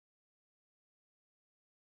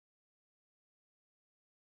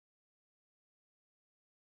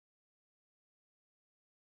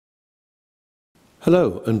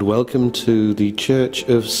Hello and welcome to the Church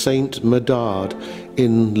of Saint Medard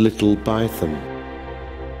in Little Bytham.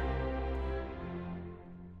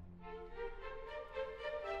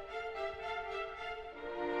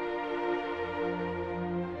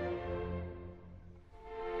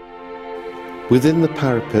 Within the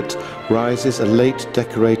parapet rises a late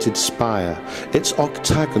decorated spire. It's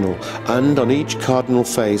octagonal, and on each cardinal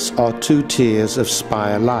face are two tiers of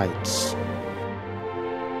spire lights.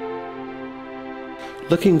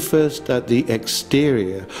 Looking first at the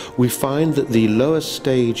exterior, we find that the lower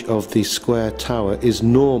stage of the square tower is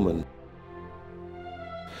Norman.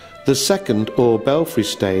 The second, or belfry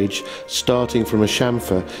stage, starting from a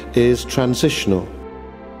chamfer, is transitional.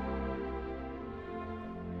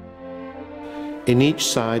 In each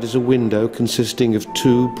side is a window consisting of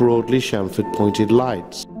two broadly chamfered pointed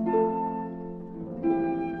lights.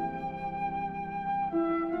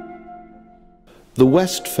 The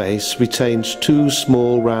west face retains two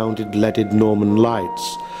small rounded leaded Norman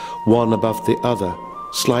lights, one above the other,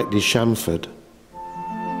 slightly chamfered.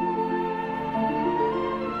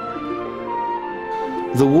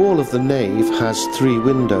 The wall of the nave has three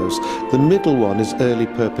windows. The middle one is early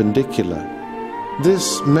perpendicular.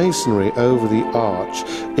 This masonry over the arch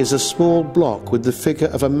is a small block with the figure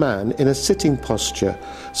of a man in a sitting posture,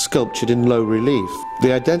 sculptured in low relief,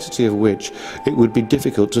 the identity of which it would be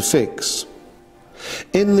difficult to fix.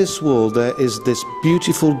 In this wall there is this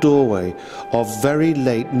beautiful doorway of very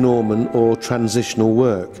late Norman or transitional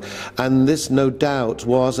work, and this no doubt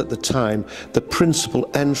was at the time the principal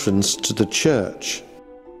entrance to the church.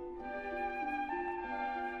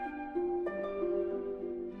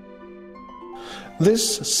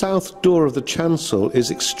 This south door of the chancel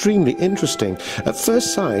is extremely interesting. At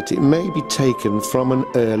first sight it may be taken from an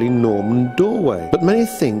early Norman doorway, but many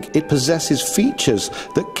think it possesses features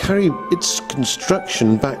that carry its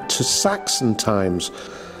construction back to Saxon times.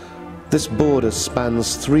 This border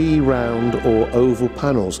spans three round or oval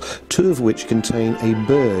panels, two of which contain a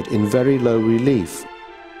bird in very low relief.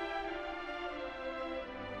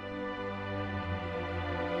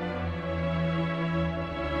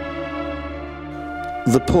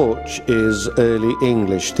 The porch is early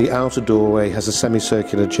English. The outer doorway has a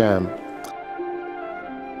semicircular jamb.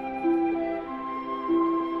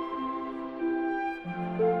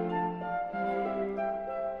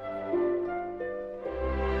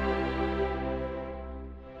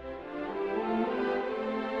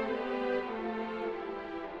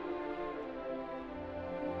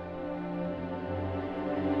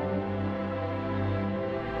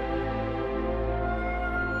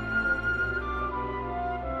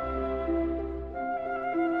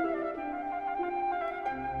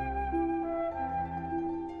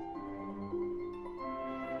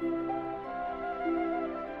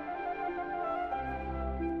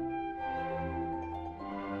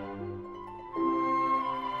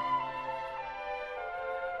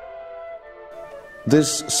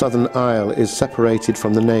 This southern aisle is separated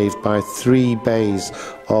from the nave by three bays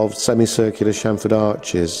of semicircular chamfered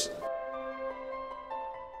arches.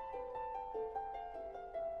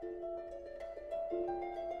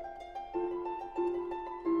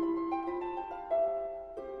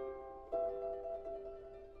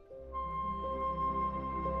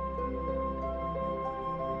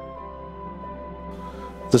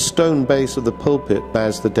 The stone base of the pulpit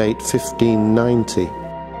bears the date 1590.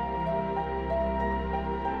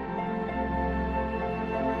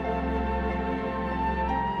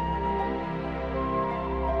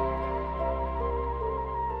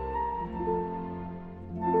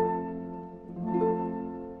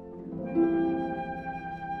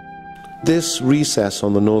 This recess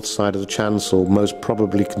on the north side of the chancel most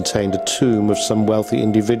probably contained a tomb of some wealthy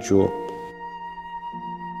individual.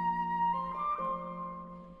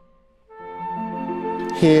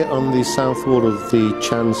 Here on the south wall of the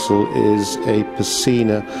chancel is a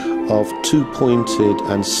piscina of two pointed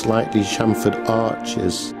and slightly chamfered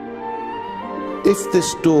arches. If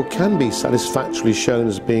this door can be satisfactorily shown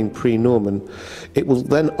as being pre-Norman, it will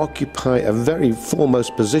then occupy a very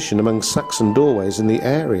foremost position among Saxon doorways in the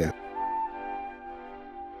area.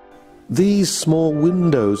 These small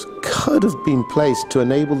windows could have been placed to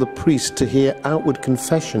enable the priest to hear outward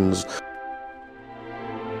confessions.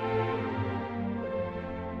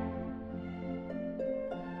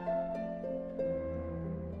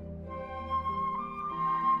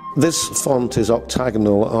 This font is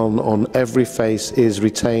octagonal. On every face is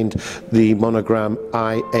retained the monogram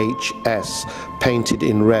IHS, painted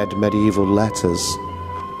in red medieval letters.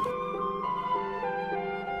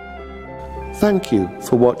 Thank you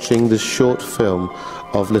for watching this short film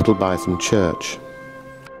of Little Bytham Church.